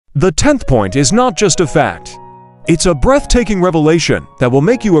The 10th point is not just a fact. It's a breathtaking revelation that will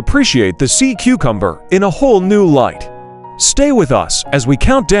make you appreciate the sea cucumber in a whole new light. Stay with us as we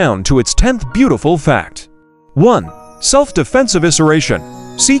count down to its 10th beautiful fact. 1. Self-defense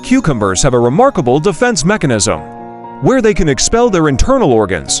evisceration. Sea cucumbers have a remarkable defense mechanism, where they can expel their internal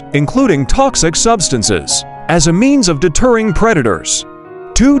organs, including toxic substances, as a means of deterring predators.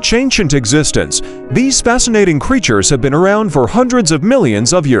 Due to ancient existence, these fascinating creatures have been around for hundreds of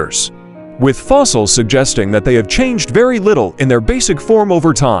millions of years, with fossils suggesting that they have changed very little in their basic form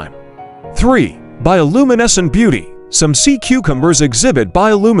over time. 3. Bioluminescent beauty. Some sea cucumbers exhibit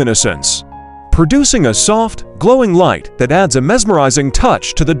bioluminescence, producing a soft, glowing light that adds a mesmerizing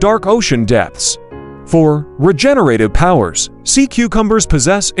touch to the dark ocean depths. 4. Regenerative powers. Sea cucumbers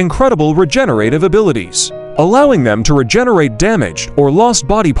possess incredible regenerative abilities, allowing them to regenerate damaged or lost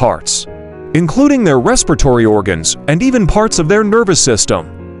body parts, including their respiratory organs and even parts of their nervous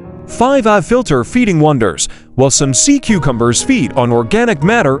system. 5. Filter feeding wonders. While some sea cucumbers feed on organic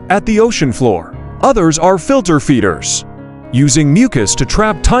matter at the ocean floor, others are filter feeders, using mucus to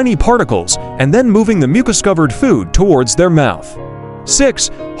trap tiny particles and then moving the mucus-covered food towards their mouth. 6.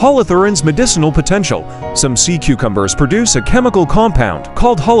 Holothurine's medicinal potential. Some sea cucumbers produce a chemical compound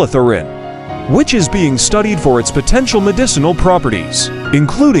called holothurine, which is being studied for its potential medicinal properties,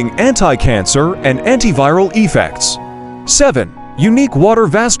 including anti-cancer and antiviral effects. 7. Unique water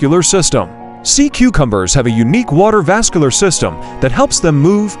vascular system. Sea cucumbers have a unique water vascular system that helps them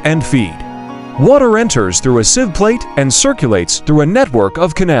move and feed. Water enters through a sieve plate and circulates through a network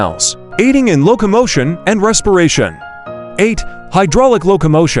of canals, aiding in locomotion and respiration. 8. Hydraulic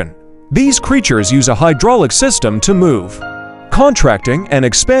locomotion. These creatures use a hydraulic system to move, contracting and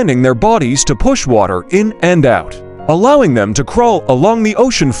expanding their bodies to push water in and out, allowing them to crawl along the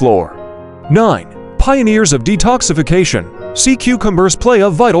ocean floor. 9. Pioneers of detoxification. Sea cucumbers play a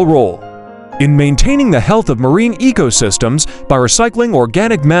vital role in maintaining the health of marine ecosystems by recycling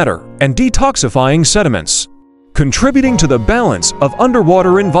organic matter and detoxifying sediments, contributing to the balance of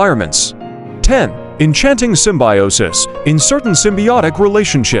underwater environments. 10. Enchanting symbiosis. In certain symbiotic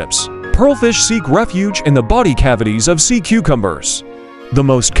relationships, pearlfish seek refuge in the body cavities of sea cucumbers. The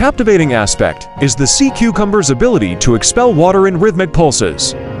most captivating aspect is the sea cucumber's ability to expel water in rhythmic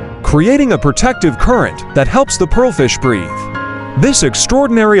pulses, creating a protective current that helps the pearlfish breathe. This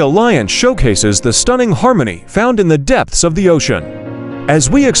extraordinary alliance showcases the stunning harmony found in the depths of the ocean. As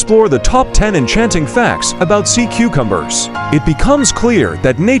we explore the top 10 enchanting facts about sea cucumbers, it becomes clear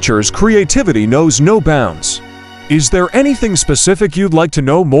that nature's creativity knows no bounds. Is there anything specific you'd like to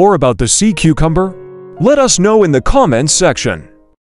know more about the sea cucumber? Let us know in the comments section.